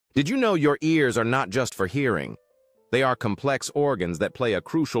Did you know your ears are not just for hearing? They are complex organs that play a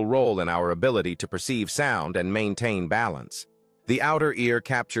crucial role in our ability to perceive sound and maintain balance. The outer ear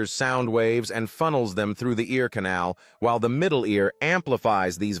captures sound waves and funnels them through the ear canal, while the middle ear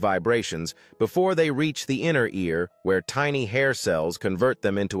amplifies these vibrations before they reach the inner ear, where tiny hair cells convert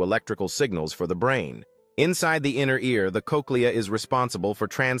them into electrical signals for the brain. Inside the inner ear, the cochlea is responsible for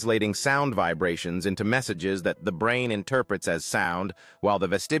translating sound vibrations into messages that the brain interprets as sound, while the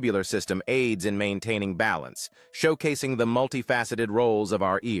vestibular system aids in maintaining balance, showcasing the multifaceted roles of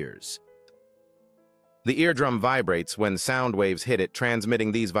our ears. The eardrum vibrates when sound waves hit it,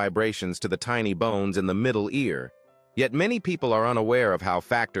 transmitting these vibrations to the tiny bones in the middle ear. Yet many people are unaware of how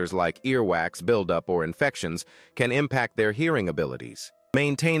factors like earwax buildup or infections can impact their hearing abilities.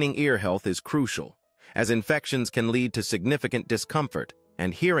 Maintaining ear health is crucial, as infections can lead to significant discomfort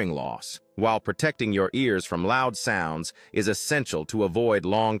and hearing loss, while protecting your ears from loud sounds is essential to avoid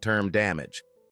long-term damage.